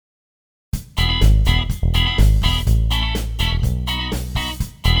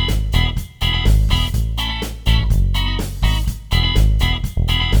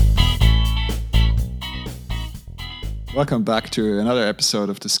Welcome back to another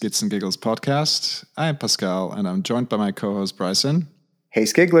episode of the Skits and Giggles podcast. I'm Pascal, and I'm joined by my co-host Bryson. Hey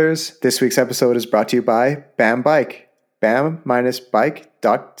Skigglers! This week's episode is brought to you by BAM Bike, bam-bike.ch.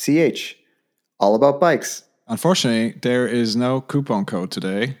 All about bikes. Unfortunately, there is no coupon code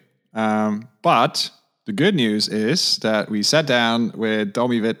today, but the good news is that we sat down with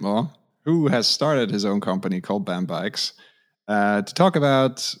Domi Widmer, who has started his own company called BAM Bikes, to talk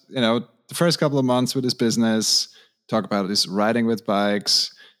about the first couple of months with his business, talk about his riding with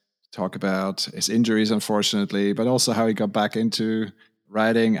bikes, talk about his injuries, unfortunately, but also how he got back into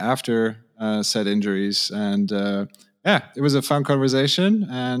riding after said injuries. And it was a fun conversation.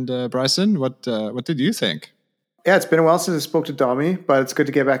 And Bryson, what did you think? Yeah, it's been a while since I spoke to Domi, but it's good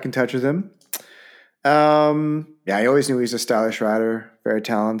to get back in touch with him. I always knew he was a stylish rider, very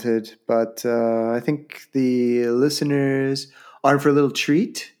talented, but I think the listeners are in for a little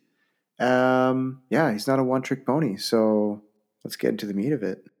treat. He's not a one-trick pony, so let's get into the meat of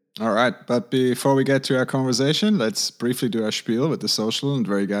it. All right, but before we get to our conversation, let's briefly do our spiel with the social and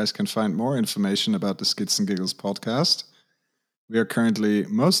where you guys can find more information about the Skits and Giggles podcast. We are currently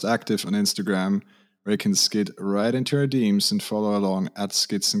most active on Instagram, where you can skid right into our DMs and follow along at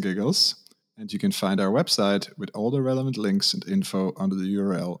Skits and Giggles. And you can find our website with all the relevant links and info under the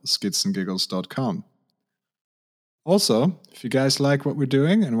URL skitsandgiggles.com. Also, if you guys like what we're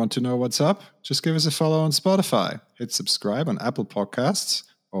doing and want to know what's up, just give us a follow on Spotify. Hit subscribe on Apple Podcasts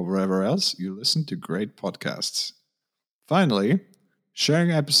or wherever else you listen to great podcasts. Finally,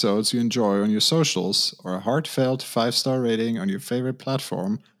 sharing episodes you enjoy on your socials or a heartfelt 5-star rating on your favorite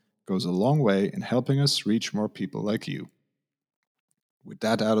platform goes a long way in helping us reach more people like you. With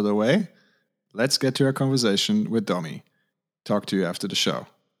that out of the way, let's get to our conversation with Domi. Talk to you after the show.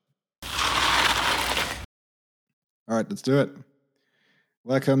 All right, let's do it.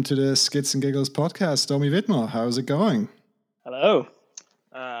 Welcome to the Skits and Giggles podcast. Domi Widmer, how's it going? Hello.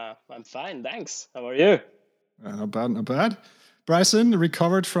 I'm fine, thanks. How are you? Not bad, not bad. Bryson,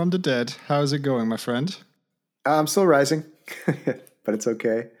 recovered from the dead. How's it going, my friend? I'm still rising, but it's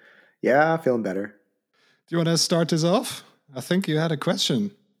okay. Yeah, feeling better. Do you want to start this off? I think you had a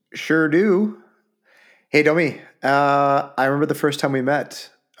question. Sure do. Hey, Domi. I remember the first time we met.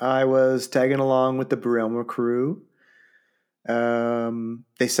 I was tagging along with the Barelma crew.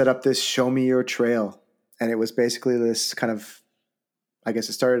 They set up this Show Me Your Trail. And it was basically this kind of, I guess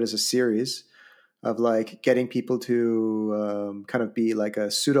it started as a series of like getting people to kind of be like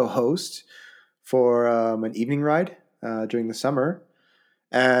a pseudo host for an evening ride during the summer.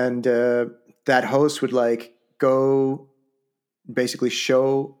 And that host would like go basically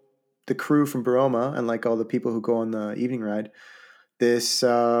show the crew from Baroma and like all the people who go on the evening ride this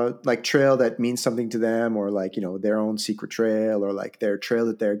like trail that means something to them, or like, their own secret trail, or like their trail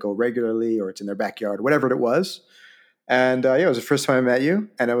that they go regularly, or it's in their backyard, whatever it was. And it was the first time I met you,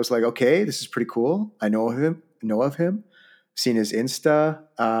 and I was like, okay, this is pretty cool. I know of him, seen his Insta,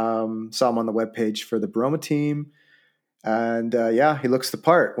 saw him on the webpage for the Baroma team, and he looks the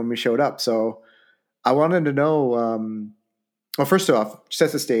part when we showed up. So I wanted to know, well, first off,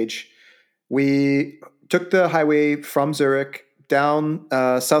 set the stage. We took the highway from Zurich down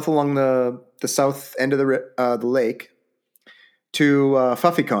south along the south end of the lake to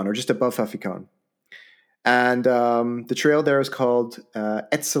Pfaffikon, or just above Pfaffikon. And the trail there is called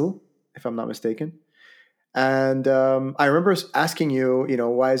Etzel, if I'm not mistaken. And I remember asking you,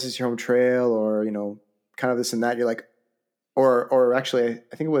 why is this your home trail, or, kind of this and that. You're like, or actually,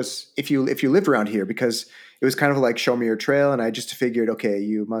 I think it was if you lived around here, because it was kind of like show me your trail. And I just figured, okay,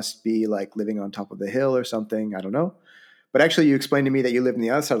 you must be like living on top of the hill or something. I don't know. But actually, you explained to me that you live on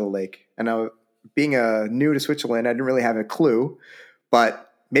the other side of the lake. And now, being new to Switzerland, I didn't really have a clue.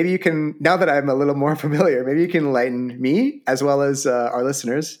 But maybe you can, now that I'm a little more familiar, maybe you can enlighten me as well as our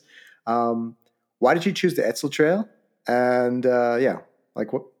listeners. Why did you choose the Etzel Trail? And what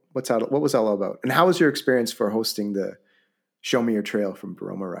was that all about? And how was your experience for hosting the Show Me Your Trail from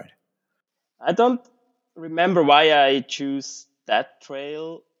Baroma ride? I don't remember why I choose that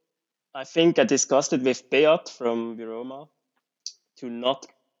trail. I think I discussed it with Beat from Viroma to not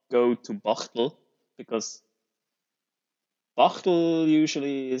go to Bachtel, because Bachtel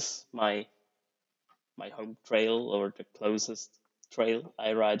usually is my home trail, or the closest trail.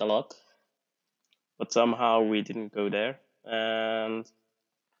 I ride a lot, but somehow we didn't go there. And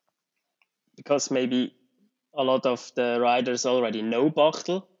because maybe a lot of the riders already know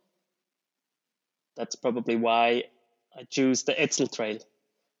Bachtel, that's probably why I choose the Etzel trail.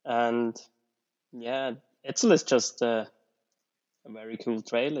 And Etzel is just a very cool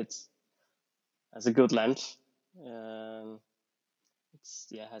trail. It has a good length.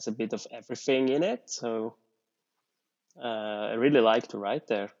 It's has a bit of everything in it. So I really like to ride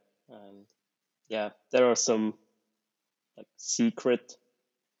there, and yeah, there are some like secret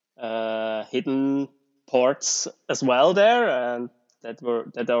hidden ports as well there, and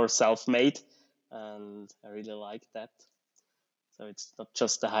that are self-made, and I really like that. So it's not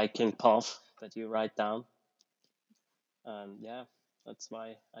just the hiking path that you ride down, and yeah, that's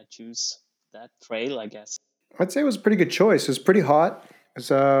why I choose that trail, I guess. I'd say it was a pretty good choice. It was pretty hot. It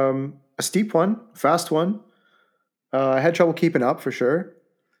was a steep one, fast one. I had trouble keeping up for sure,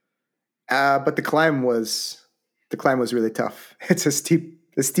 but the climb was really tough. It's a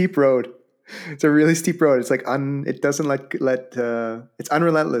steep road. It's a really steep road. It's like it doesn't it's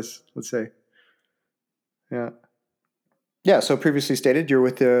unrelentless. Let's say, yeah, yeah. So previously stated, you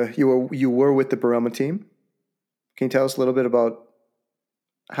were with the Baroma team. Can you tell us a little bit about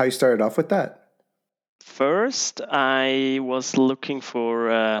how you started off with that? First, I was looking for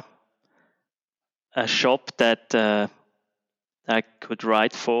a shop that I could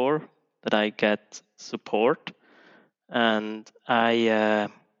write for, that I get support, and I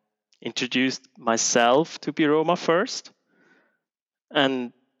introduced myself to Biroma first,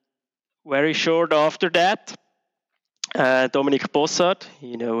 and very short after that, Dominic Bossard,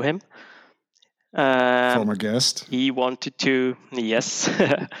 you know him. Former guest. He wanted to, yes,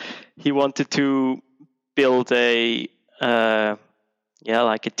 he wanted to build like a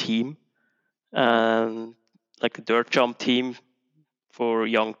team, like a dirt jump team for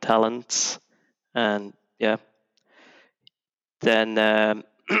young talents, and yeah, then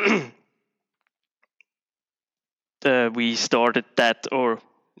we started that, or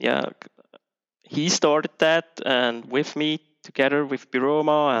yeah, he started that, and with me together with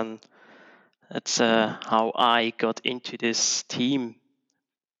Biroma, and that's how I got into this team,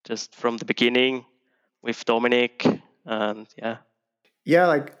 just from the beginning with Dominic, and yeah. Yeah,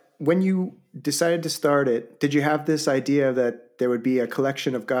 like when you decided to start it, did you have this idea that there would be a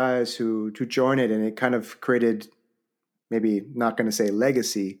collection of guys who to join it, and it kind of created, maybe not going to say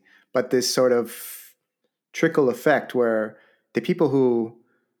legacy, but this sort of trickle effect where the people who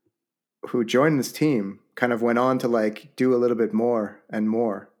joined this team kind of went on to like do a little bit more, and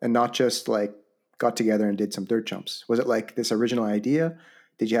not just like got together and did some dirt jumps? Was it like this original idea?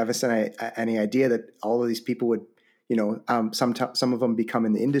 Did you have any idea that all of these people would, some of them become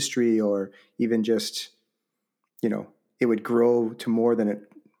in the industry, or even just, it would grow to more than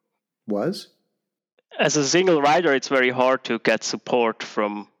it was? As a single rider, it's very hard to get support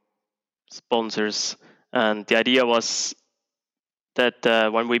from sponsors, and the idea was that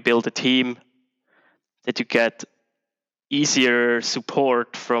when we build a team, that you get easier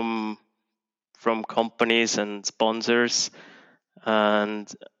support from companies and sponsors,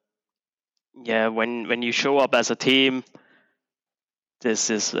 and yeah, when you show up as a team, this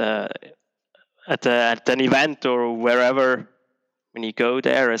is at an event or wherever, when you go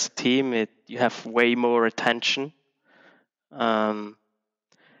there as a team, you have way more attention, and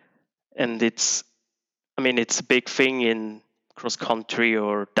it's a big thing in cross country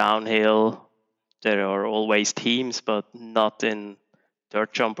or downhill. There are always teams, but not in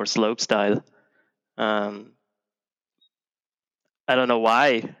dirt jump or slopestyle. I don't know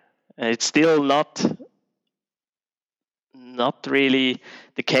why. It's still not really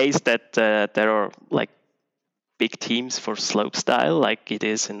the case that there are like big teams for slopestyle like it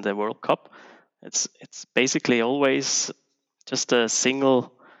is in the World Cup. It's basically always just a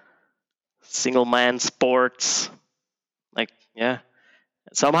single man sports. Like, yeah,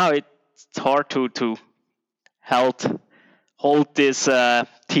 somehow it's hard to hold this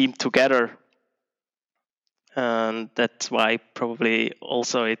team together, and that's why probably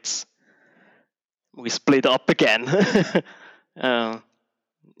also we split up again. uh,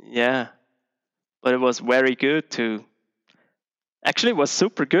 yeah, but it was very good to. Actually, it was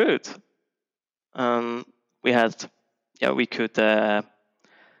super good. We had, yeah, we could.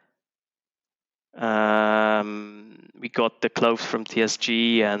 We got the clothes from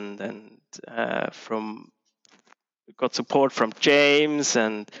TSG, and got support from James,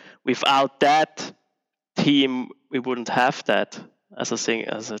 and without that team, we wouldn't have that as a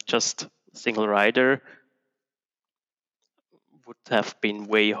just single rider. Would have been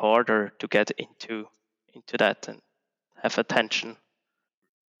way harder to get into that and have attention.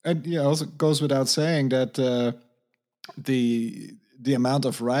 And yeah, also goes without saying that the amount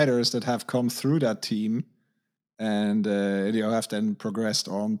of riders that have come through that team and have then progressed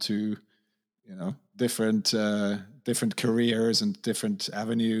on to different careers and different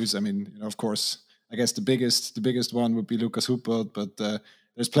avenues. I mean, of course, I guess the biggest one would be Lucas Huppert, but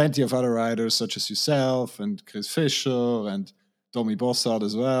there's plenty of other riders such as yourself and Chris Fischer and Domi Bossard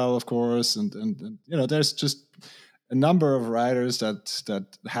as well, of course, and there's just a number of riders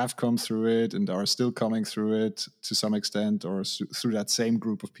that have come through it and are still coming through it to some extent, or through that same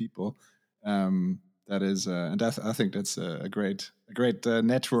group of people. That is, and I think that's a great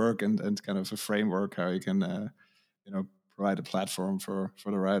network and kind of a framework how you can provide a platform for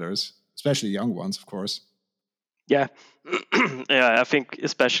the riders, especially young ones, of course. Yeah, yeah. I think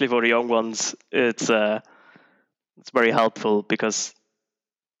especially for the young ones, it's very helpful because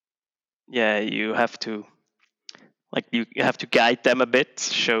you have to you have to guide them a bit,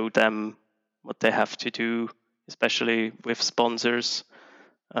 show them what they have to do, especially with sponsors.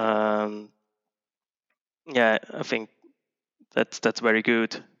 I think that's very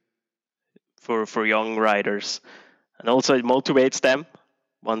good for young riders, and also it motivates them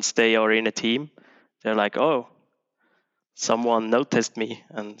once they are in a team. They're like, oh, someone noticed me,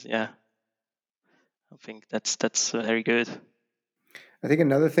 and I think that's very good. I think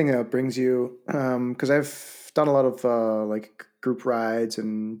another thing that brings you, because I've done a lot of like group rides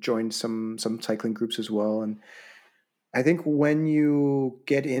and joined some cycling groups as well, and I think when you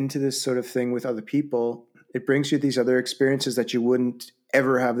get into this sort of thing with other people, it brings you these other experiences that you wouldn't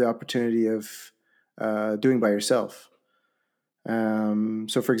ever have the opportunity of doing by yourself.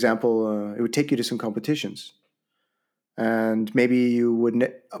 So, for example, it would take you to some competitions, and maybe you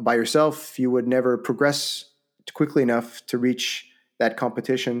would by yourself you would never progress quickly enough to reach that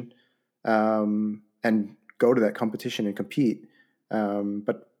competition and go to that competition and compete.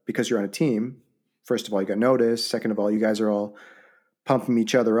 But because you're on a team, first of all, you got noticed. Second of all, you guys are all pumping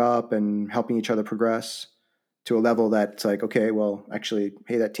each other up and helping each other progress to a level that's like, okay, well, actually,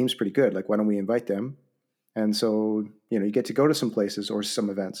 hey, that team's pretty good. Like, why don't we invite them? And so, you get to go to some places or some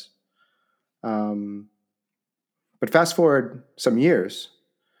events. But fast forward some years,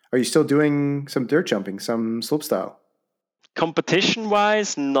 are you still doing some dirt jumping, some slopestyle?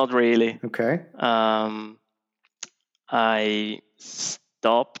 Competition-wise, not really. Okay. I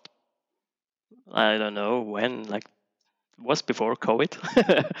stopped, I don't know when, like it was before COVID.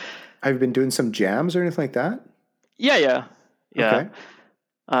 Have you been doing some jams or anything like that? Yeah. Okay.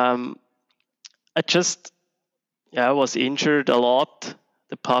 I was injured a lot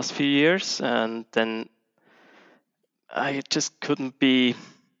the past few years, and then I just couldn't be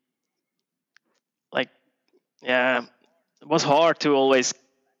it was hard to always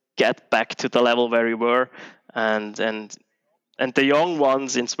get back to the level where we were, and the young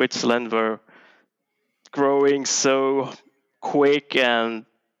ones in Switzerland were growing so quick, and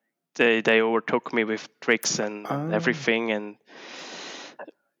they overtook me with tricks and everything, and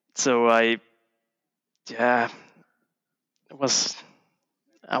so I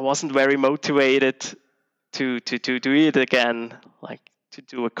wasn't very motivated to do it again, like to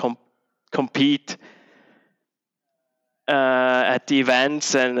do a compete at the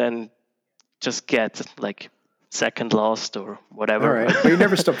events and then just get like second last or whatever. All right, but you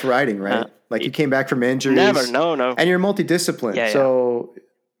never stopped riding, right? You came back from injuries. Never, no. And you're multidisciplined, so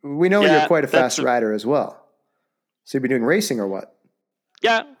we know you're quite a fast rider as well. So you've been doing racing or what?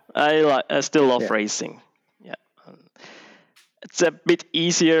 Yeah, I still love racing. Yeah, it's a bit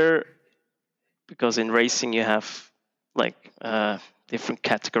easier because in racing you have different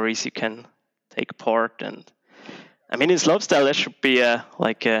categories you can take part, and I mean in slopestyle there should be a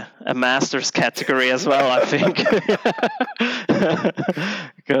masters category as well, I think,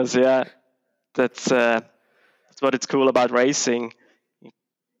 because that's what it's cool about racing.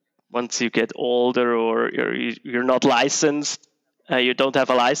 Once you get older or you're not licensed, you don't have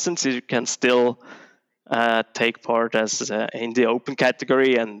a license, you can still take part as in the open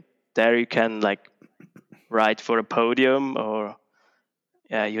category, and there you can ride for a podium, or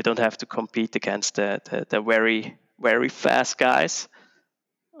you don't have to compete against the very, very fast guys.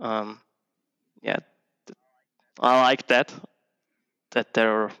 I like that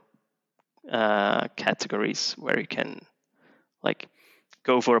there are categories where you can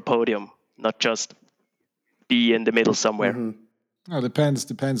go for a podium, not just be in the middle somewhere. Mm-hmm. Oh,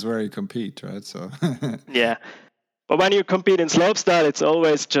 depends where you compete, right? So yeah, but when you compete in slopestyle, it's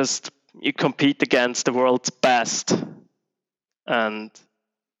always just you compete against the world's best, and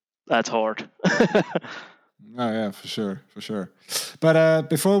that's hard. Oh yeah, for sure. But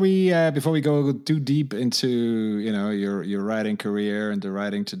before we go too deep into your riding career and the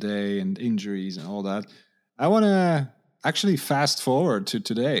riding today and injuries and all that, I want to actually fast forward to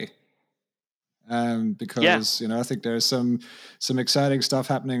today, because I think there's some exciting stuff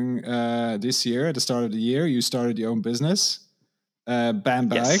happening this year. At the start of the year, you started your own business, Bam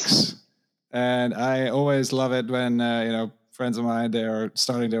Bikes, and I always love it when friends of mine, they are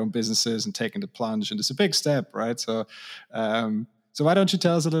starting their own businesses and taking the plunge, and it's a big step, right? So why don't you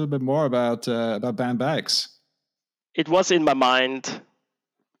tell us a little bit more about Bam Bikes? it was in my mind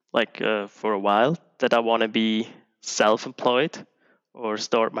for a while that I want to be self-employed or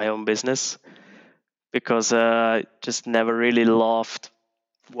start my own business, because I just never really loved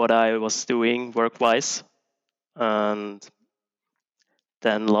what I was doing work-wise. And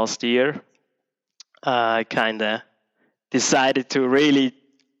then last year, I kind of decided to really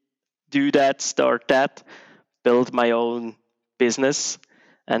do that, start that, build my own business.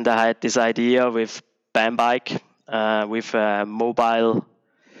 And I had this idea with Bambike, with a mobile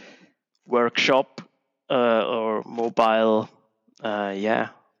workshop or mobile,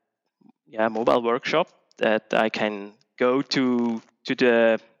 mobile workshop that I can go to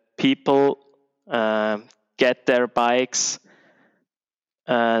the people, get their bikes,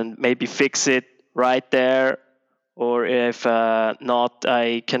 and maybe fix it right there. Or if not,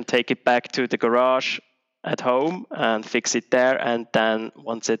 I can take it back to the garage at home and fix it there. And then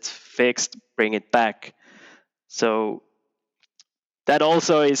once it's fixed, bring it back. So that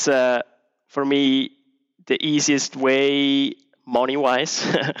also is, for me, the easiest way, money-wise,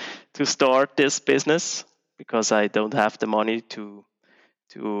 to start this business, because I don't have the money to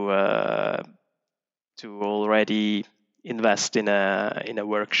already invest in a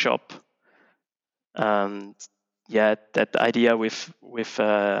workshop. And that idea with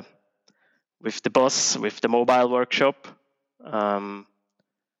the bus, with the mobile workshop,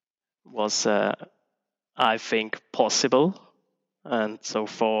 was I think possible, and so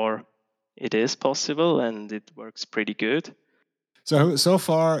far it is possible, and it works pretty good. So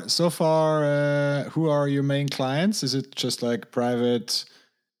far, who are your main clients? Is it just like private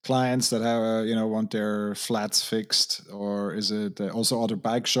clients that have want their flats fixed, or is it also other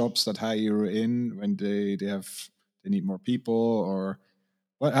bike shops that hire you in when they need more people, or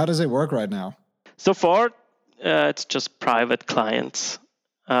what? How does it work right now? So far, it's just private clients,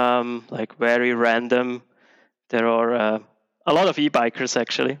 like very random. There are a lot of e-bikers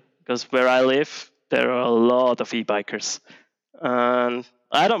actually, because where I live, there are a lot of e-bikers. And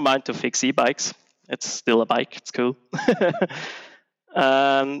I don't mind to fix e-bikes. It's still a bike. It's cool.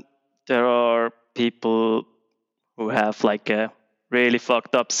 And there are people who have like a really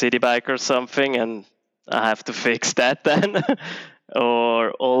fucked up city bike or something, and I have to fix that then.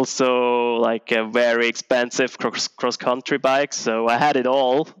 Or also like a very expensive cross country bike. So I had it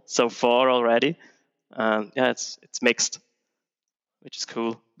all so far already. It's mixed, which is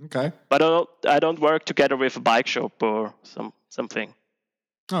cool. Okay. But I don't work together with a bike shop or something.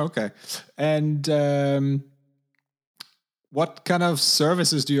 Oh, okay. And what kind of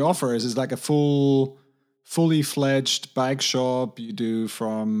services do you offer? Is it like a fully fledged bike shop? You do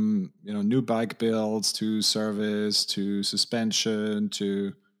from new bike builds to service to suspension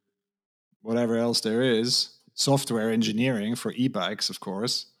to whatever else there is, software engineering for e-bikes, of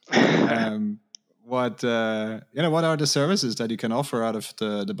course. What are the services that you can offer out of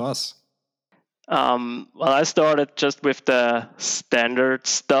the bus? Well, I started just with the standard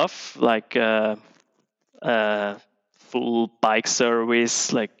stuff, like full bike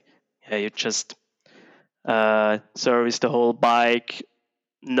service. Like, you just service the whole bike,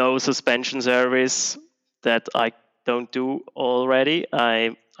 no suspension service. That I don't do already.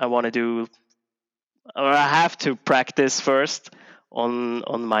 I want to do, or I have to practice first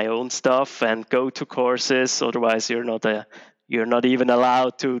on my own stuff and go to courses. Otherwise, you're not even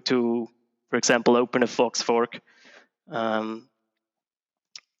allowed to, for example, open a Fox fork. But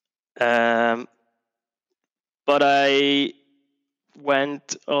I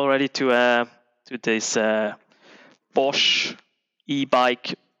went already to this Bosch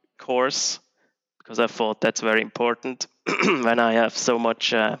e-bike course, because I thought that's very important when I have so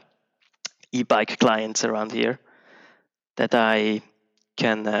much e-bike clients around here, that I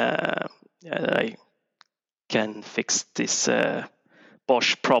can fix this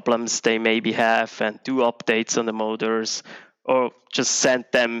Bosch problems they maybe have and do updates on the motors, or just send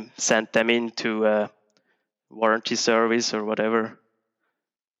them into a warranty service or whatever.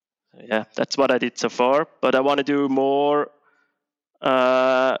 Yeah, that's what I did so far. But I want to do more,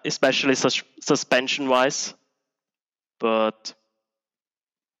 especially suspension wise. But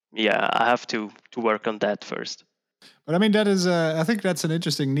yeah, I have to work on that first. But I mean, that is, I think that's an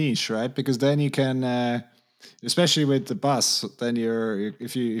interesting niche, right? Because then you can, especially with the bus, then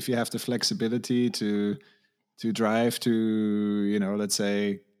if you have the flexibility to drive to, let's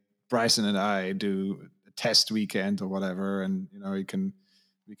say Bryson and I do a test weekend or whatever, and we could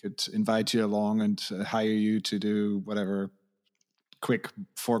invite you along and hire you to do whatever quick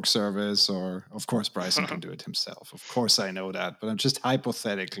fork service, or of course Bryson can do it himself. Of course I know that, but I'm just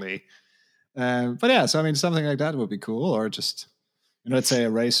hypothetically. But yeah, so I mean, something like that would be cool, or just let's say a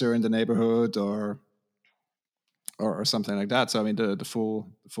racer in the neighborhood, or or something like that. So I mean the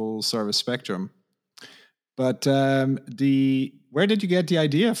full service spectrum. But where did you get the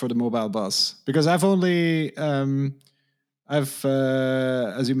idea for the mobile bus? Because as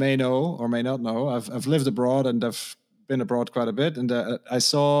you may know or may not know, I've lived abroad and I've been abroad quite a bit. And I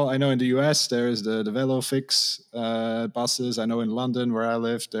know in the US there is the VeloFix buses. I know in London where I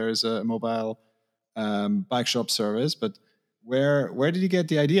live there is a mobile bike shop service. But where did you get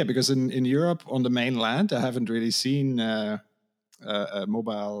the idea? Because in Europe on the mainland, I haven't really seen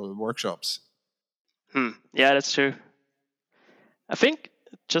mobile workshops. Yeah, that's true. I think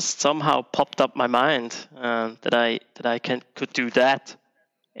it just somehow popped up my mind that I could do that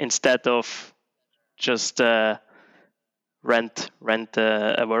instead of just rent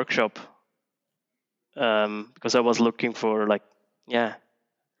a workshop, because I was looking for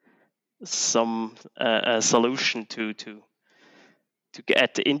some a solution to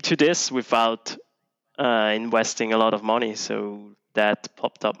get into this without investing a lot of money. So that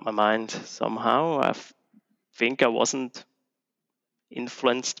popped up my mind somehow. I think I wasn't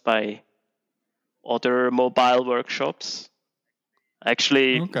influenced by other mobile workshops.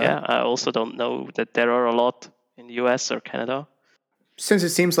 Actually, Okay. yeah, I also don't know that there are a lot in the US or Canada. Since it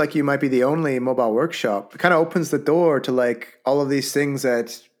seems like you might be the only mobile workshop, it kind of opens the door to like all of these things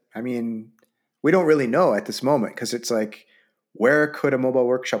that, I mean, we don't really know at this moment, because it's like, where could a mobile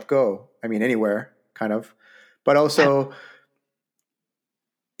workshop go? I mean, anywhere, kind of. But also,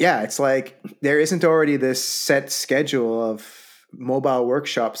 yeah, it's like there isn't already this set schedule of mobile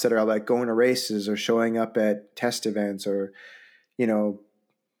workshops that are like going to races or showing up at test events or, you know,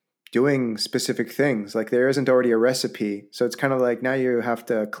 doing specific things. Like there isn't already a recipe. So it's kind of like now you have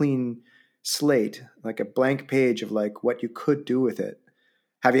to clean slate, like a blank page of like what you could do with it.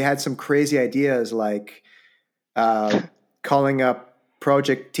 Have you had some crazy ideas like calling up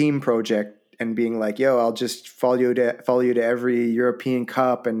team project and being like, yo, I'll just follow you to every European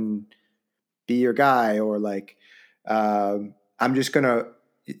Cup and be your guy, or like I'm just gonna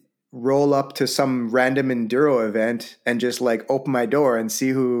roll up to some random enduro event and just like open my door and see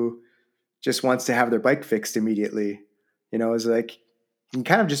who just wants to have their bike fixed immediately. You know, it's like you can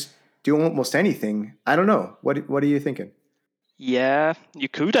kind of just do almost anything. I don't know. What are you thinking? Yeah, you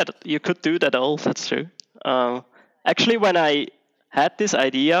could do that all. That's true. Actually, when I had this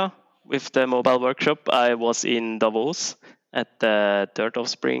idea with the mobile workshop, I was in Davos at the Dirt of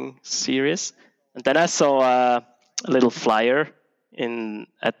Spring series, and then I saw a little flyer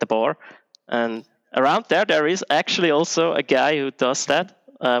at the bar, and around there is actually also a guy who does that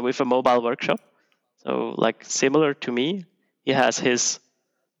with a mobile workshop. So like similar to me, he has his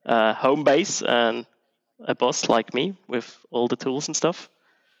home base and a boss like me with all the tools and stuff.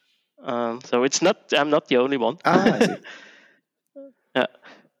 So I'm not the only one. I see. Yeah,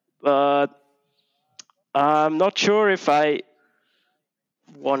 but I'm not sure if I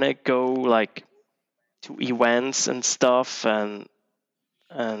want to go like to events and stuff and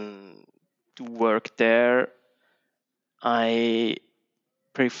do work there. I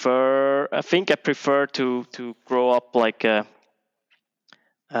think I prefer to grow up like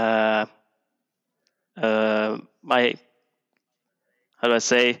my, how do I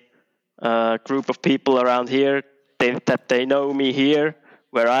say, group of people around here, that they know me here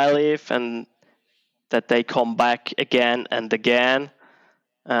where I live, and that they come back again and again.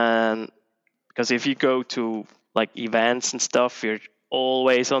 And because if you go to like events and stuff, you're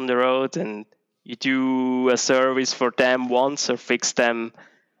always on the road, and you do a service for them once or fix them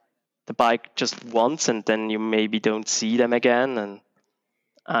the bike just once, and then you maybe don't see them again. And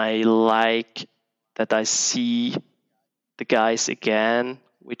I like that I see the guys again,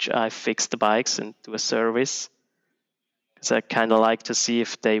 which I fix the bikes and do a service, because I kind of like to see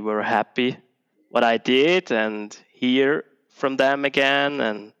if they were happy what I did and hear from them again.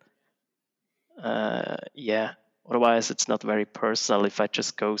 And yeah, otherwise it's not very personal if I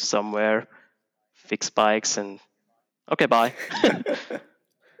just go somewhere, fix bikes, and okay, bye.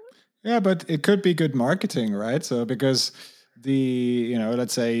 Yeah, but it could be good marketing, right? So because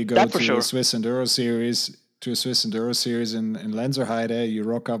let's say you go That for to sure. a Swiss Enduro series in Lenzerheide, you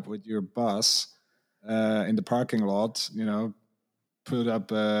rock up with your bus in the parking lot, put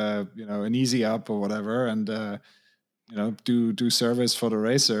up an easy up or whatever, and do service for the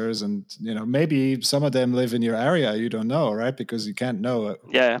racers, and maybe some of them live in your area, you don't know, right? Because you can't know.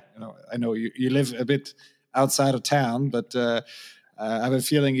 Yeah. I know you live a bit outside of town, but I have a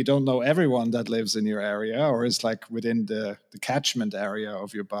feeling you don't know everyone that lives in your area or is like within the catchment area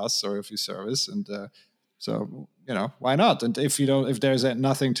of your bus or of your service. And So, why not? And if there's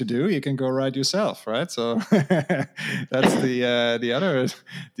nothing to do, you can go ride yourself, right? So that's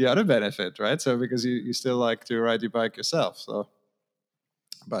the other benefit, right? So because you still like to ride your bike yourself. So,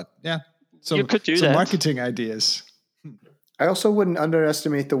 but yeah, you could do some that. marketing ideas. I also wouldn't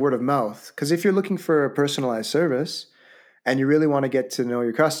underestimate the word of mouth, because if you're looking for a personalized service and you really want to get to know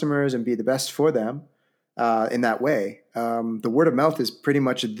your customers and be the best for them in that way, the word of mouth is pretty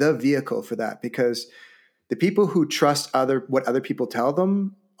much the vehicle for that, because the people who trust what other people tell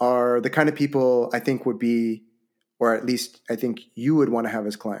them are the kind of people I think would be, or at least I think you would want to have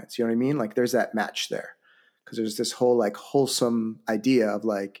as clients. You know what I mean? Like there's that match there, because there's this whole like wholesome idea of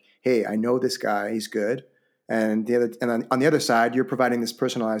like, hey, I know this guy, he's good. And on the other side, you're providing this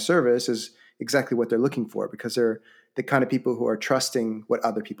personalized service is exactly what they're looking for, because they're the kind of people who are trusting what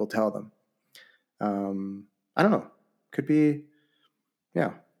other people tell them. I don't know. Could be,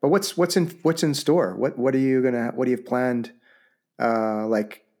 yeah. But what's in store? What do you have planned?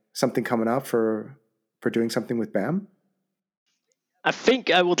 Like something coming up for doing something with BAM? I think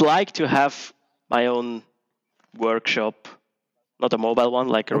I would like to have my own workshop, not a mobile one,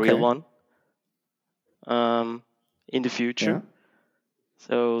 like a real one, in the future. Yeah.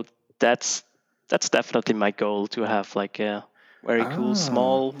 So that's definitely my goal, to have like a very cool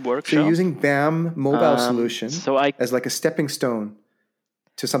small workshop. So you're using BAM mobile solution as like a stepping stone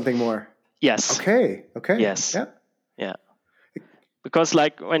to something more. Yes. Okay. Yes. Yeah. Because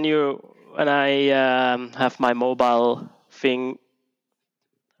like when I have my mobile thing,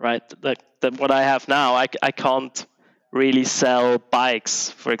 right? Like what I have now, I can't really sell bikes,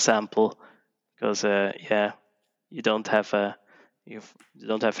 for example, because you don't have a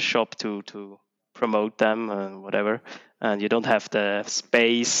shop to promote them and whatever, and you don't have the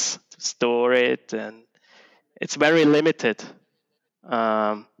space to store it, and it's very limited.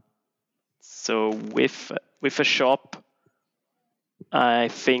 So with a shop, I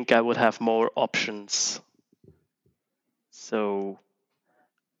think I would have more options. So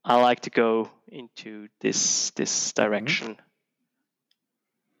I like to go into this direction.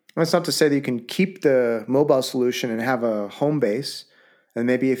 That's not to say that you can keep the mobile solution and have a home base. And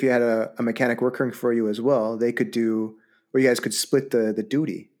maybe if you had a mechanic working for you as well, they could do, or you guys could split the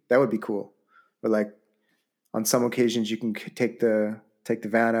duty. That would be cool. Or like on some occasions you can take the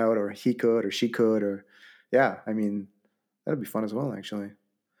van out, or he could, or she could, or yeah. I mean, that'd be fun as well, actually.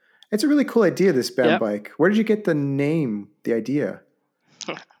 It's a really cool idea, this BAM bike. Where did you get the name, the idea?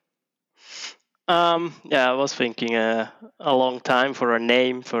 I was thinking a long time for a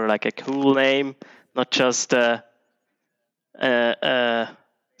name, for like a cool name, not just a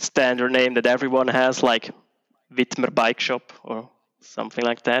standard name that everyone has, like Widmer Bike Shop or something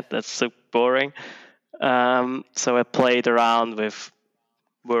like that. That's so boring. So I played around with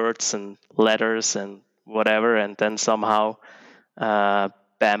words and letters and whatever, and then somehow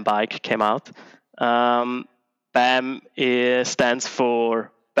BAM Bike came out. BAM stands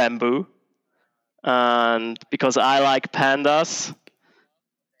for bamboo. And because I like pandas,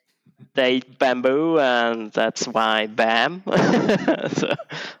 they eat bamboo, and that's why BAM. So,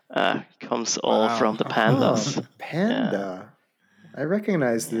 comes all from the pandas. Oh, panda. Yeah. I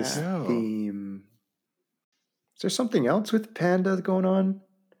recognize this theme. Is there something else with panda going on?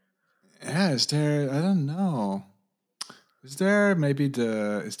 Yeah, is there? I don't know. Is there maybe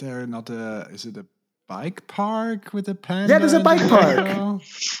is it a bike park with a panda? Yeah, there's a bike park.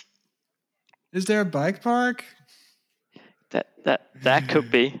 Is there a bike park? That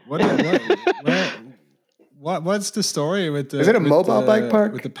could be. What's the story with the? Is it a mobile bike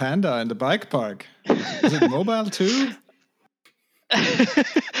park with the panda and the bike park? Is it mobile too?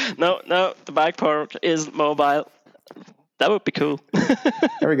 No, the bike park is mobile. That would be cool.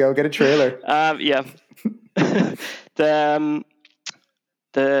 There we go. Get a trailer. Yeah.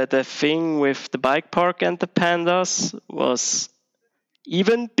 The thing with the bike park and the pandas was,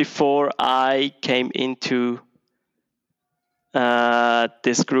 even before I came into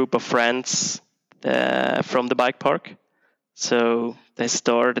this group of friends from the bike park. So they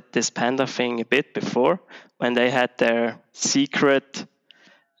started this panda thing a bit before, when they had their secret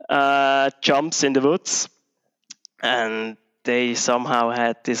jumps in the woods, and they somehow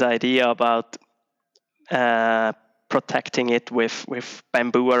had this idea about protecting it with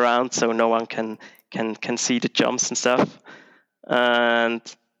bamboo around, so no one can see the jumps and stuff. And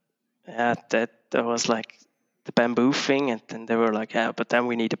that was like the bamboo thing, and then they were like, but then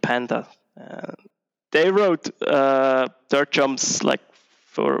we need a panda. They rode dirt jumps like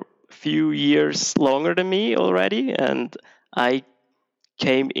for a few years longer than me already, and I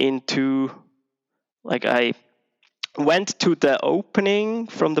came into, like, I went to the opening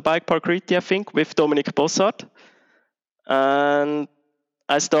from the Bike Park Riti, I think, with Dominic Bossart. And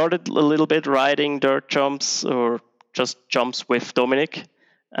I started a little bit riding dirt jumps or just jumps with Dominic.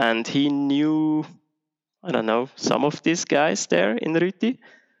 And he knew, I don't know, some of these guys there in Riti.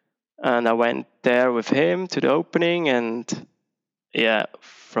 And I went there with him to the opening. And yeah,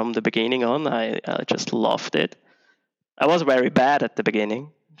 from the beginning on, I just loved it. I was very bad at the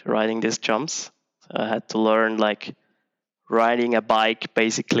beginning riding these jumps. I had to learn like riding a bike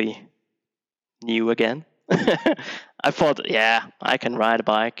basically new again. I thought, yeah, I can ride a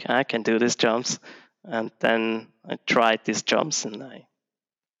bike. I can do these jumps. And then I tried these jumps and I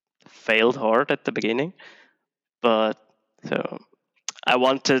failed hard at the beginning. But so I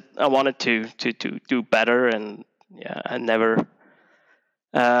wanted to do better, and yeah, I never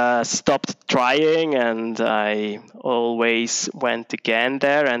stopped trying, and I always went again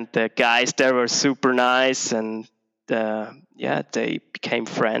there, and the guys there were super nice, and yeah, they became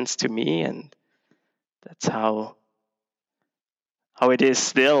friends to me, and that's how it is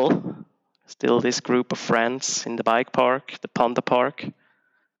still this group of friends in the bike park, the Panda Park.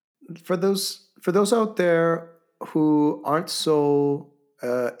 For those out there who aren't so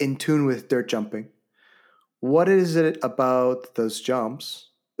in tune with dirt jumping, what is it about those jumps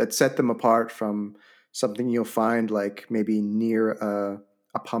that set them apart from something you'll find like maybe near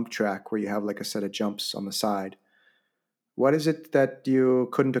a pump track where you have like a set of jumps on the side? What is it that you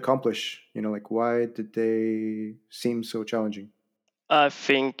couldn't accomplish? Like why did they seem so challenging? I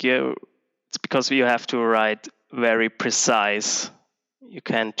think it's because you have to ride very precise. You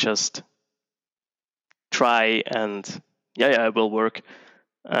can't just try and yeah, it will work.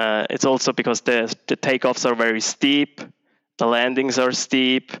 It's also because the takeoffs are very steep, the landings are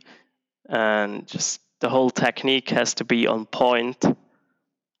steep, and just the whole technique has to be on point.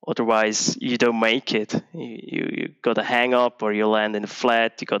 Otherwise, you don't make it. You got a hang up, or you land in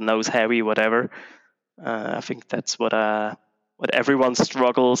flat. You got nose heavy, whatever. I think that's what everyone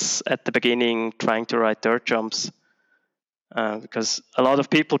struggles at the beginning trying to ride dirt jumps, because a lot of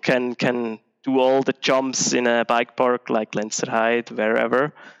people can do all the jumps in a bike park like Lenzerheide,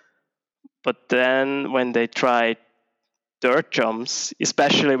 wherever. But then when they try dirt jumps,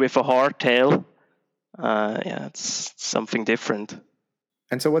 especially with a hardtail, yeah, it's something different.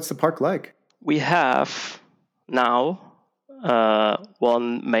 And so what's the park like? We have now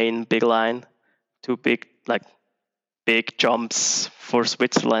one main big line, two big jumps for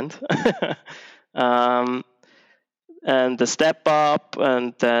Switzerland. And the step up,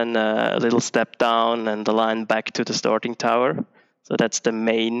 and then a little step down, and the line back to the starting tower. So that's the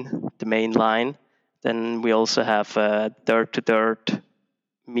main line. Then we also have a dirt-to-dirt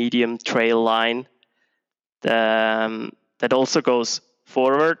medium trail line that also goes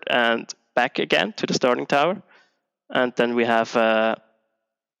forward and back again to the starting tower. And then we have a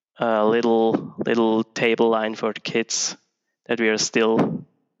little table line for the kids that we are still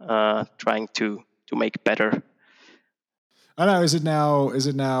trying to make better. I don't know. Is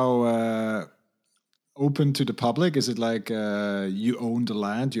it now open to the public? Is it like you own the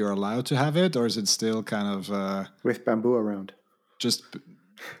land, you're allowed to have it, or is it still kind of with bamboo around? Just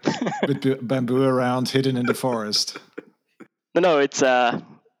with bamboo around, hidden in the forest. No, it's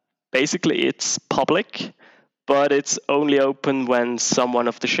basically it's public, but it's only open when someone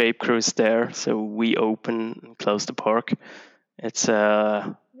of the shape crew is there. So we open and close the park. It's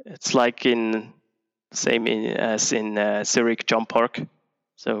like as in Zurich Jump Park.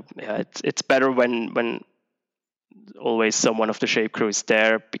 So yeah, it's better when always someone of the shape crew is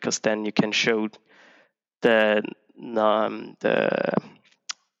there, because then you can show the not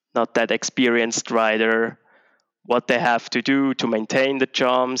that experienced rider what they have to do to maintain the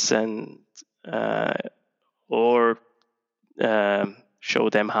jumps, and or show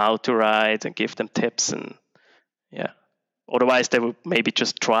them how to ride and give them tips. And yeah, otherwise they would maybe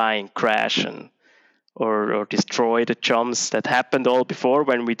just try and crash and or destroy the jumps. That happened all before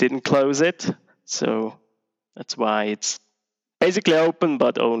when we didn't close it. So that's why it's basically open,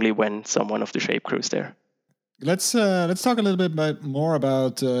 but only when someone of the shape crew is there. Let's talk a little bit more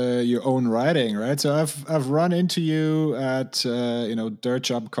about your own riding, right? So I've run into you at dirt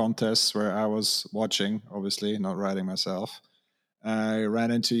jump contests where I was watching, obviously not riding myself. I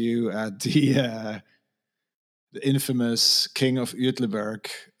ran into you at the infamous King of Uetliberg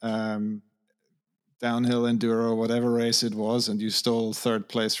downhill enduro, whatever race it was, and you stole third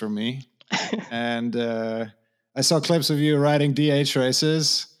place from me. And I saw clips of you riding DH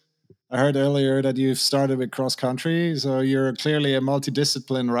races. I heard earlier that you've started with cross country, so you're clearly a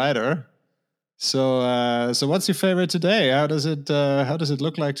multidiscipline rider. So what's your favorite today? How does it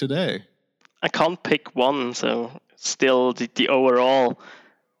look like today? I can't pick one, so still the overall,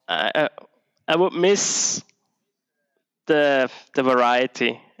 I would miss the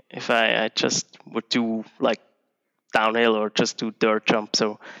variety if I just would do like downhill or just do dirt jump.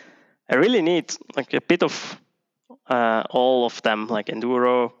 So I really need like a bit of all of them, like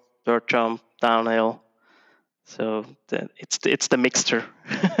enduro, dirt jump, downhill. So it's the mixture.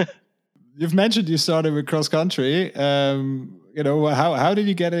 You've mentioned you started with cross country. How did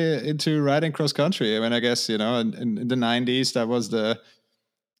you get into riding cross country? I mean, I guess in the '90s that was the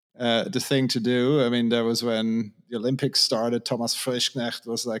thing to do. I mean, that was when the Olympics started. Thomas Frischknecht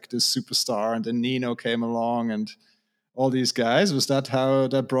was like this superstar, and then Nino came along, and all these guys. Was that how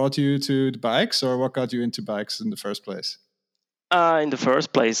that brought you to the bikes, or what got you into bikes in the first place? In the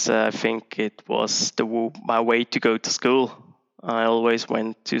first place, I think it was my way to go to school. I always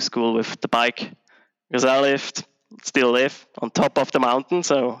went to school with the bike because I still live on top of the mountain,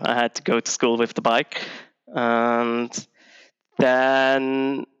 so I had to go to school with the bike. And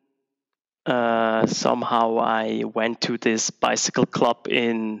then somehow I went to this bicycle club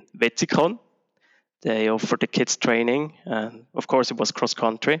in Wetzikon. They offered the kids training, and of course it was cross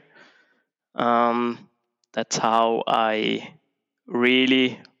country. That's how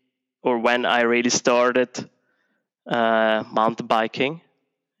when I really started mountain biking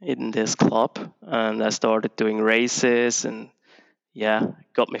in this club, and I started doing races, and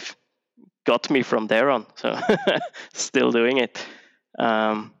got me from there on. So still doing it.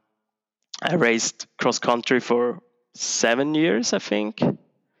 I raced cross country for 7 years, I think,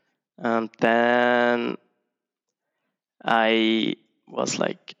 and then I was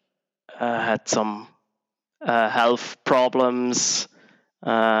like had some health problems,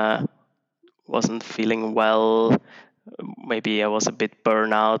 wasn't feeling well. Maybe I was a bit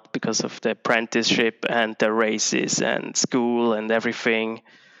burnout because of the apprenticeship and the races and school and everything.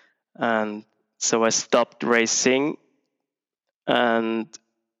 And so I stopped racing and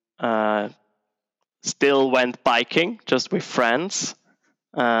still went biking just with friends.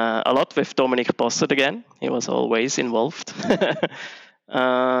 A lot with Dominic Bossert again. He was always involved.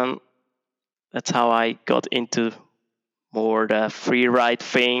 That's how I got into more the free ride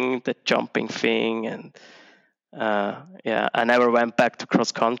thing, the jumping thing, and I never went back to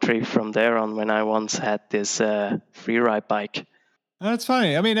cross country from there on when I once had this free ride bike. That's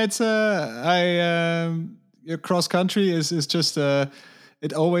funny. I mean, it's your cross country is just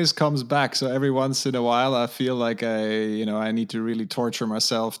it always comes back. So every once in a while, I feel like I need to really torture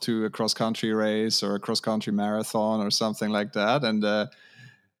myself to a cross country race or a cross country marathon or something like that, and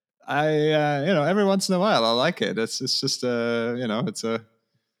every once in a while I like it. It's just it's a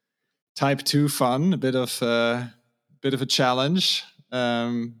type 2 fun, a bit of a challenge.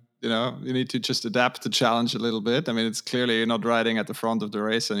 You need to just adapt the challenge a little bit. I mean, it's clearly you're not riding at the front of the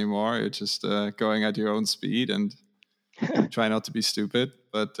race anymore. You're just going at your own speed and try not to be stupid.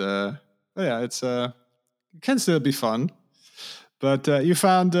 But yeah, it can still be fun. But you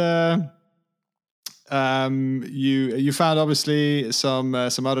found you found obviously some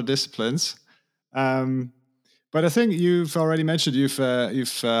other disciplines. But I think you've already mentioned you've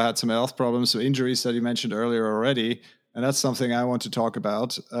had some health problems, so injuries that you mentioned earlier already, and that's something I want to talk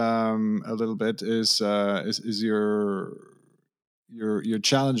about a little bit. Is your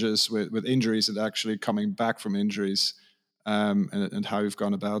challenges with injuries and actually coming back from injuries, and how you've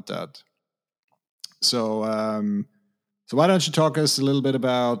gone about that. So why don't you talk us a little bit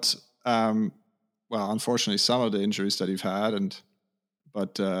about unfortunately some of the injuries that you've had,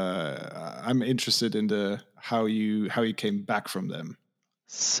 but I'm interested in how you came back from them.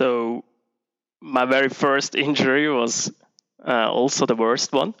 So my very first injury was also the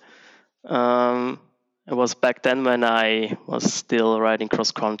worst one. It was back then when I was still riding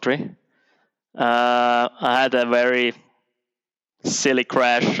cross country. I had a very silly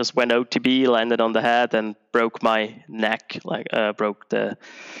crash, just went OTB, landed on the head and broke my neck, broke the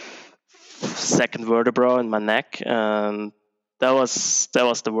second vertebra in my neck. And that was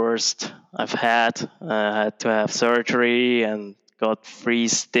the worst I've had. I had to have surgery and got 3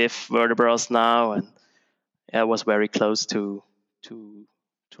 stiff vertebrae now, and I was very close to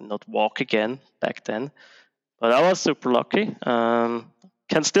not walk again back then. But I was super lucky.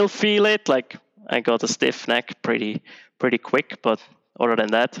 Can still feel it. Like I got a stiff neck pretty quick, but other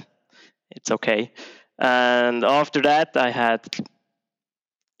than that, it's okay. And after that, I had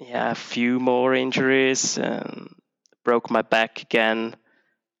a few more injuries. Broke my back again.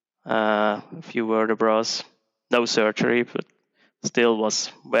 A few vertebrae. No surgery, but still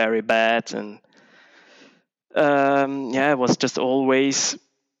was very bad. And it was just always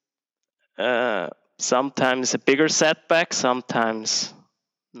sometimes a bigger setback, sometimes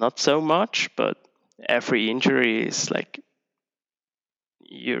not so much, but every injury is like,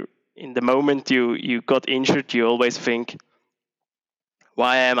 you're in the moment you got injured, you always think,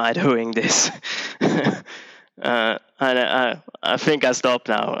 why am I doing this? And I think I stop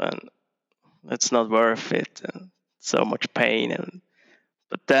now, and it's not worth it. And so much pain,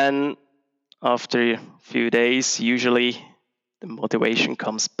 but then after a few days, usually the motivation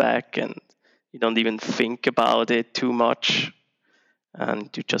comes back, and you don't even think about it too much,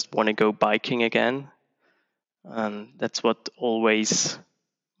 and you just want to go biking again. And that's what always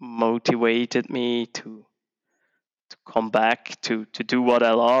motivated me to come back to do what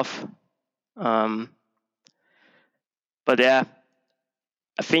I love. Um, but yeah,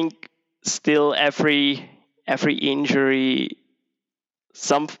 I think still every injury,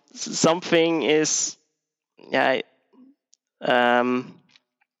 something is, yeah. Um,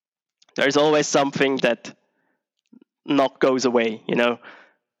 there's always something that not goes away.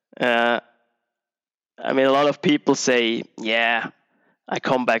 Uh, I mean, a lot of people say, yeah, I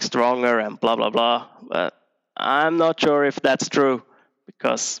come back stronger and blah blah blah, but I'm not sure if that's true,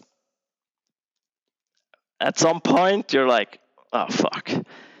 because at some point you're like, oh fuck,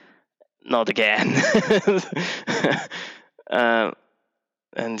 not again. um,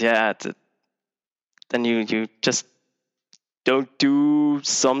 and yeah, then you just don't do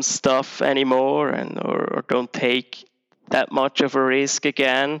some stuff anymore, and or don't take that much of a risk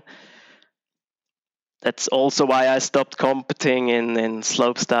again. That's also why I stopped competing in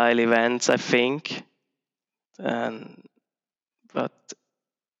slopestyle events, I think. But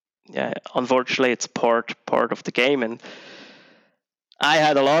yeah, unfortunately, it's part of the game, and I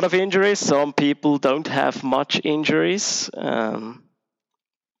had a lot of injuries. Some people don't have much injuries,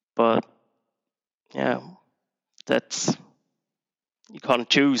 but yeah, that's, you can't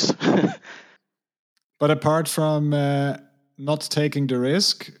choose. But apart from not taking the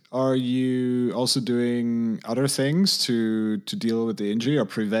risk, are you also doing other things to deal with the injury or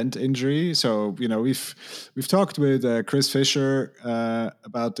prevent injury? So we've talked with Chris Fisher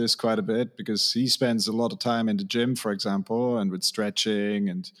about this quite a bit, because he spends a lot of time in the gym, for example, and with stretching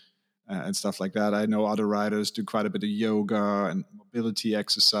and stuff like that. I know other riders do quite a bit of yoga and mobility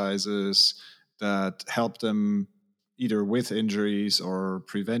exercises that help them either with injuries or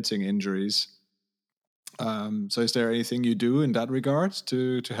preventing injuries. So is there anything you do in that regard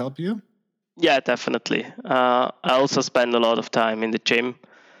to help you? Yeah, definitely. I also spend a lot of time in the gym.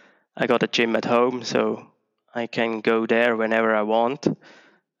 I got a gym at home, so I can go there whenever I want.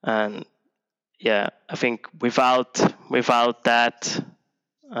 And yeah, I think without that,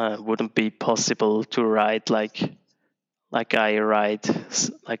 wouldn't be possible to ride like I ride,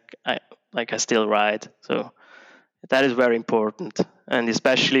 like I still ride. So that is very important, and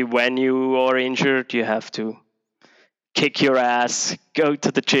especially when you are injured, you have to kick your ass, go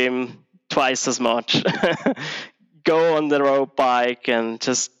to the gym twice as much, go on the road bike, and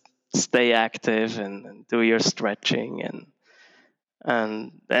just stay active and do your stretching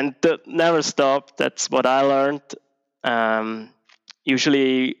and never stop. That's what I learned. Um,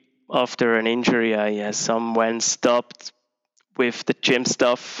 Usually after an injury, I somewhen stopped with the gym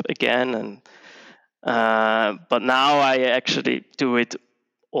stuff again, and but now I actually do it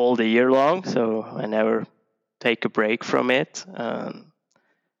all the year long, so I never take a break from it. I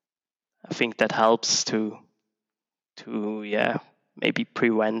think that helps to yeah, maybe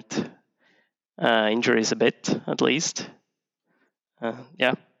prevent injuries a bit, at least.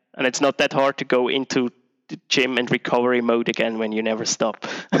 Yeah, and it's not that hard to go into the gym and recovery mode again when you never stop.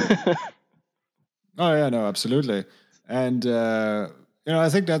 Oh yeah, no, absolutely. And I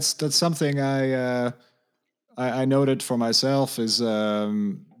think that's something I noted for myself is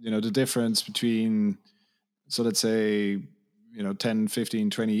the difference between, so let's say 10, 15,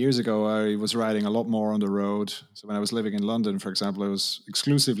 20 years ago, I was riding a lot more on the road. So when I was living in London, for example, I was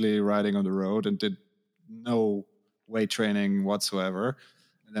exclusively riding on the road and did no weight training whatsoever.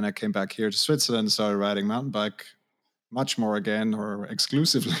 And then I came back here to Switzerland and started riding mountain bike much more again, or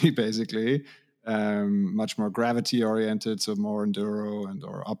exclusively, basically. Much more gravity oriented, so more enduro and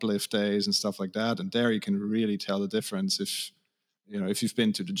or uplift days and stuff like that. And there you can really tell the difference if you've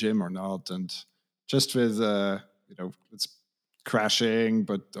been to the gym or not. And just with it's crashing,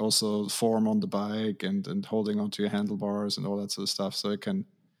 but also form on the bike and holding onto your handlebars and all that sort of stuff. So it can,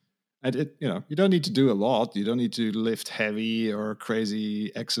 and you don't need to do a lot. You don't need to lift heavy or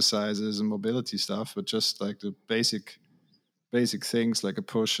crazy exercises and mobility stuff, but just like the basic things like a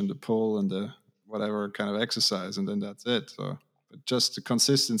push and a pull and the whatever kind of exercise, and then that's it. So, but just the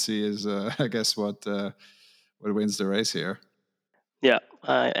consistency is, I guess, what wins the race here. Yeah,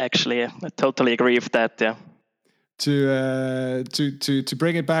 I totally agree with that. Yeah. to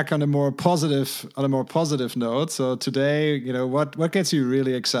bring it back on a more positive note. So today, what gets you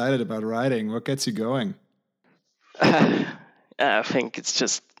really excited about riding? What gets you going? I think it's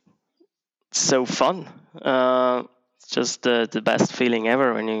just so fun. It's just the best feeling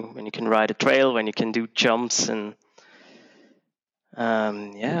ever when you can ride a trail, when you can do jumps, and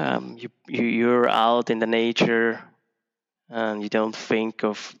you're out in the nature, and you don't think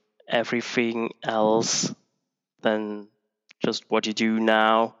of everything else than just what you do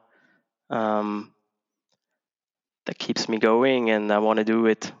now. That keeps me going, and I want to do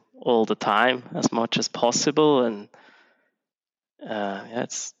it all the time as much as possible, and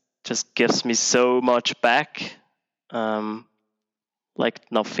it's just gives me so much back,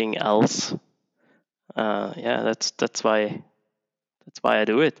 like nothing else. That's why I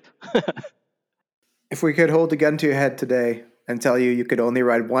do it. If we could hold a gun to your head today and tell you could only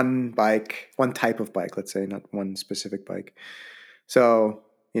ride one type of bike, let's say, not one specific bike. So,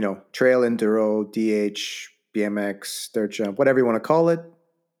 trail, enduro, DH, BMX, dirt jump, whatever you want to call it,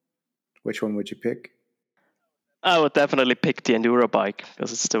 which one would you pick? I would definitely pick the enduro bike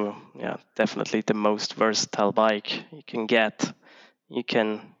because it's definitely the most versatile bike you can get. You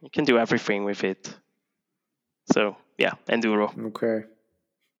can do everything with it. So yeah, enduro. Okay.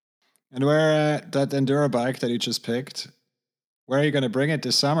 And where that enduro bike that you just picked, where are you going to bring it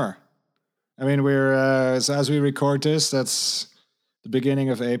this summer? I mean, we're as we record this, that's the beginning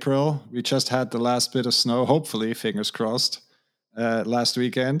of April. We just had the last bit of snow, hopefully, fingers crossed, last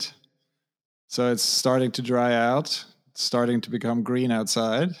weekend. So it's starting to dry out. It's starting to become green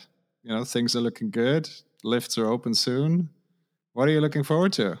outside. Things are looking good. Lifts are open soon. What are you looking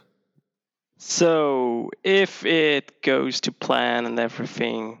forward to? So if it goes to plan and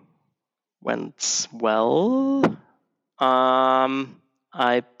everything went well,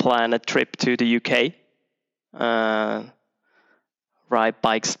 I plan a trip to the UK. Ride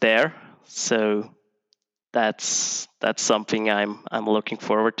bikes there. So that's something I'm looking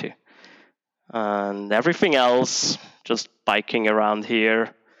forward to. And everything else, just biking around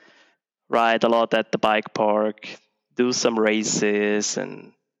here, ride a lot at the bike park, do some races,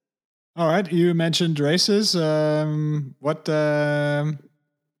 and. All right, you mentioned races. What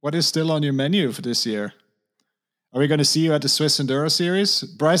is still on your menu for this year? Are we going to see you at the Swiss Enduro Series?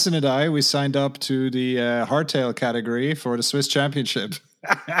 Bryson and I, we signed up to the hardtail category for the Swiss Championship.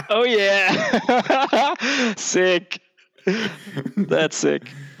 Oh yeah, sick. That's sick.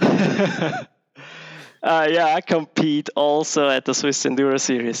 I compete also at the Swiss Enduro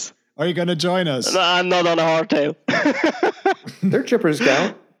Series. Are you going to join us? No, I'm not on a hardtail. Their chippers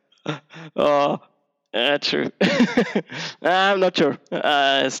count. Oh, true. I'm not sure.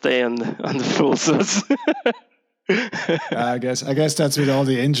 I stay on the full Swiss. I guess that's with all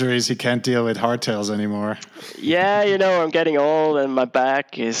the injuries he can't deal with hardtails anymore. Yeah, I'm getting old and my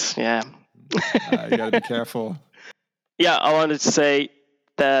back is you gotta be careful. Yeah, I wanted to say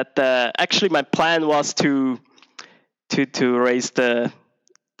that actually my plan was to race the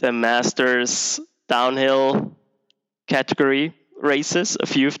Masters downhill category races, a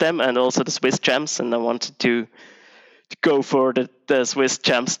few of them, and also the Swiss Champs, and I wanted to go for the Swiss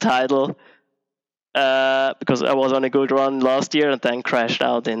Champs title. Because I was on a good run last year and then crashed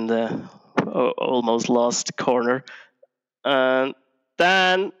out in the almost lost corner. And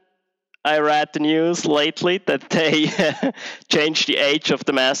then I read the news lately that they changed the age of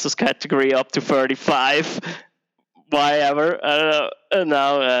the Masters category up to 35. Why ever? I don't know. And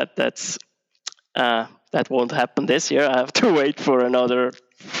now that won't happen this year. I have to wait for another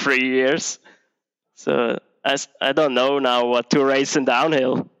 3 years. So I don't know now what to race in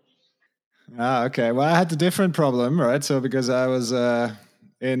downhill. Okay. Well, I had a different problem, right? So because I was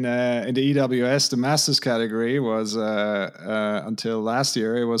in the EWS, the Masters category was until last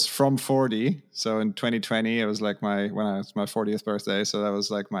year it was from 40. So in 2020, it was like my 40th birthday. So that was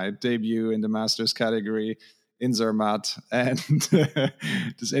like my debut in the Masters category in Zermatt, and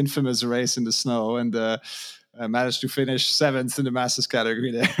this infamous race in the snow, and I managed to finish 7th in the Masters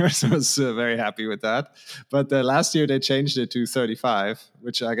category there. So I was very happy with that. But last year they changed it to 35,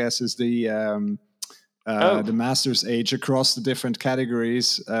 which I guess is the Masters age across the different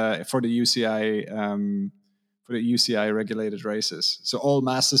categories for the UCI regulated races. So all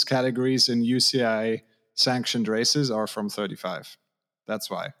Masters categories in UCI sanctioned races are from 35. That's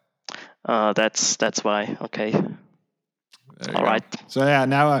why. That's why. Okay. All right. So yeah,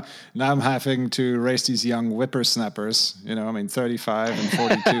 now I'm having to race these young whippersnappers. 35 and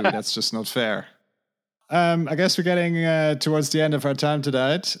 42. That's just not fair. I guess we're getting towards the end of our time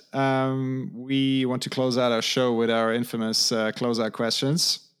tonight. We want to close out our show with our infamous closeout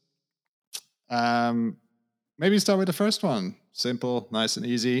questions. Maybe start with the first one. Simple, nice and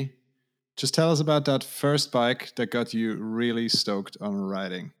easy. Just tell us about that first bike that got you really stoked on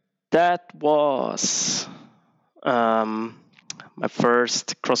riding. That was my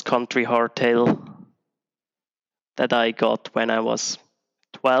first cross-country hardtail that I got when I was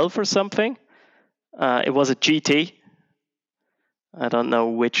 12 or something. It was a GT. I don't know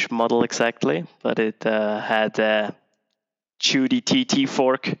which model exactly, but it had a Judy TT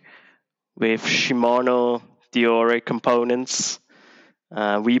fork with Shimano Diore components,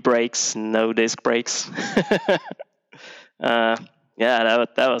 V-brakes, no disc brakes. Yeah,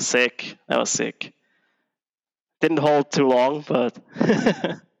 that was sick. That was sick. Didn't hold too long, but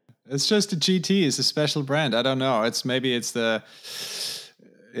it's just a GT. It's a special brand. I don't know. It's the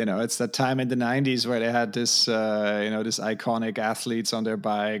it's that time in the 90s where they had this this iconic athletes on their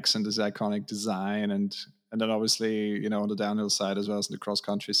bikes and this iconic design, and then obviously on the downhill side as well as on the cross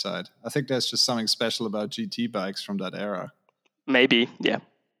country side. I think there's just something special about GT bikes from that era. Maybe, yeah.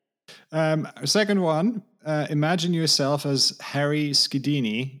 Second one, imagine yourself as Harry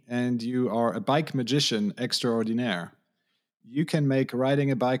Schedini and you are a bike magician extraordinaire. You can make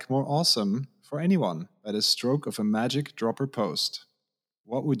riding a bike more awesome for anyone by the stroke of a magic dropper post.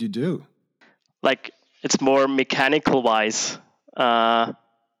 What would you do? Like, it's more mechanical wise. I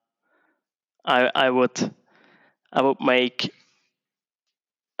would make.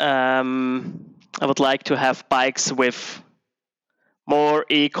 I would like to have bikes with more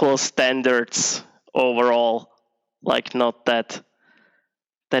equal standards overall, like not that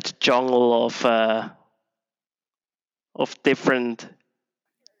jungle of different.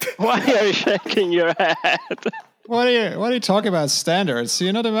 Why are you shaking your head? What are you talking about standards?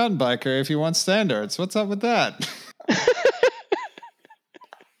 You're not a mountain biker if you want standards. What's up with that?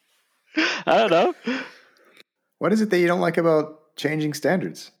 I don't know. What is it that you don't like about changing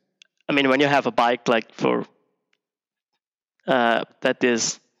standards? I mean, when you have a bike like for that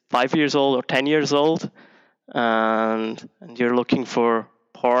is 5 years old or 10 years old, and you're looking for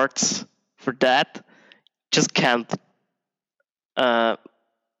parts for that, just can't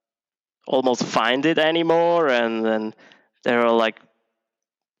almost find it anymore, and then there are like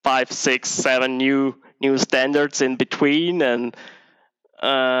 5, 6, 7 new standards in between, and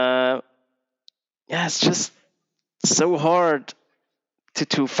it's just so hard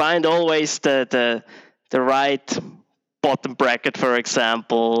to find always the right bottom bracket, for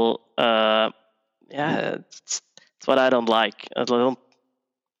example. It's what I don't like.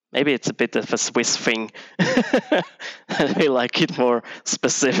 Maybe it's a bit of a Swiss thing. I like it more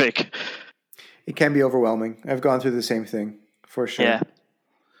specific. It can be overwhelming. I've gone through the same thing, for sure. Yeah.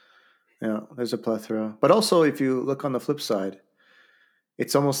 Yeah, there's a plethora. But also, if you look on the flip side,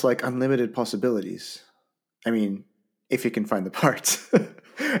 it's almost like unlimited possibilities. I mean, if you can find the parts.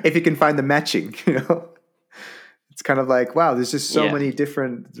 If you can find the matching, It's kind of like, wow, there's just so many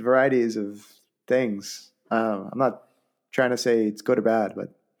different varieties of things. I'm not trying to say it's good or bad,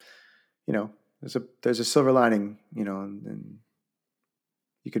 but there's a silver lining, and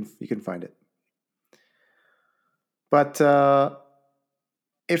you can find it. But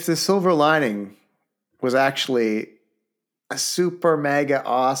if the silver lining was actually a super mega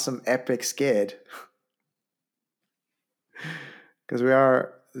awesome epic skid, because we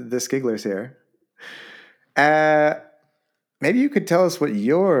are the skigglers here, maybe you could tell us what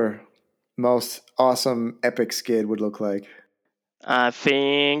your most awesome epic skid would look like. I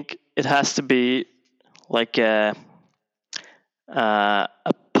think it has to be like a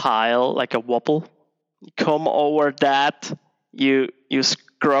pile, like a wobble. You come over that, you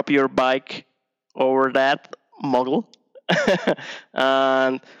scrub your bike over that mogul,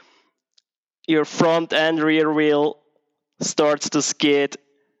 and your front and rear wheel starts to skid,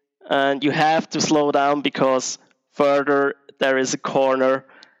 and you have to slow down because further there is a corner,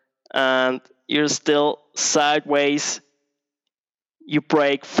 and you're still sideways. You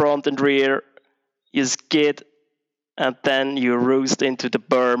brake front and rear, you skid, and then you roost into the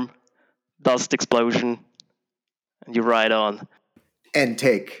berm, dust explosion, and you ride on. And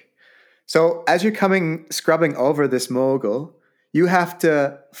take. So as you're scrubbing over this mogul, you have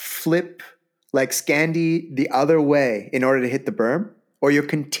to flip like Scandi the other way in order to hit the berm, or you're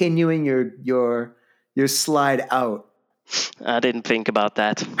continuing your slide out. I didn't think about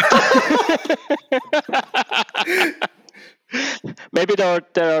that. Maybe there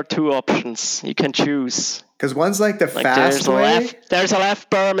are two options you can choose. Because one's like the fast way. There's a left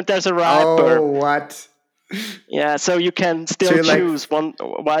berm and there's a right berm. Oh, what? Yeah, so you can still choose one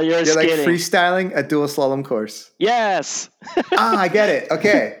while you're skidding. You're like freestyling a dual slalom course. Yes. I get it.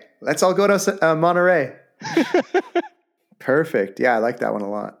 Okay, let's all go to Monterey. Perfect. Yeah, I like that one a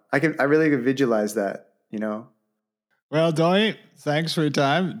lot. I really could visualize that. Well, Domi, thanks for your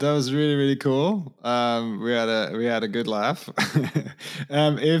time. That was really, really cool. We had a good laugh.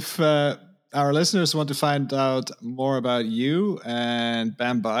 If our listeners want to find out more about you and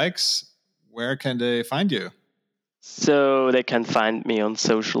BAM Bikes, where can they find you? So they can find me on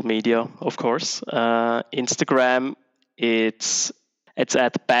social media, of course. Instagram, it's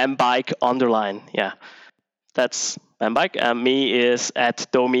at bambike_. Yeah, that's bambike. And me is at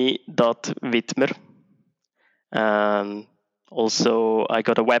domi.widmer. And also, I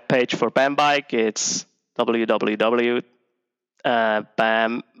got a webpage for bambike. It's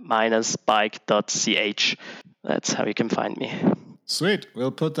www.bam-bike.ch. That's how you can find me. Sweet.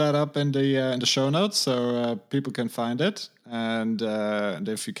 We'll put that up in the show notes so people can find it. And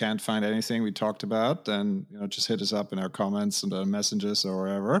if you can't find anything we talked about, then just hit us up in our comments and the messages or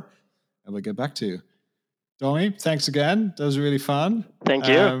wherever, and we'll get back to you. Domi, thanks again. That was really fun. Thank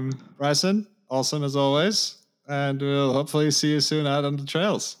you. Bryson, awesome as always. And we'll hopefully see you soon out on the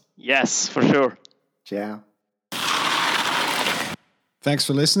trails. Yes, for sure. Ciao. Thanks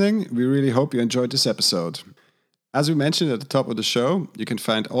for listening. We really hope you enjoyed this episode. As we mentioned at the top of the show, you can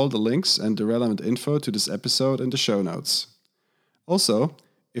find all the links and the relevant info to this episode in the show notes. Also,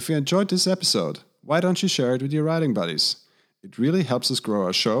 if you enjoyed this episode, why don't you share it with your riding buddies? It really helps us grow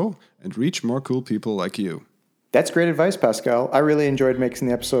our show and reach more cool people like you. That's great advice, Pascal. I really enjoyed making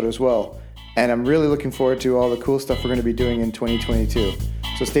the episode as well. And I'm really looking forward to all the cool stuff we're going to be doing in 2022.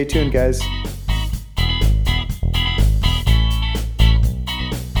 So stay tuned, guys.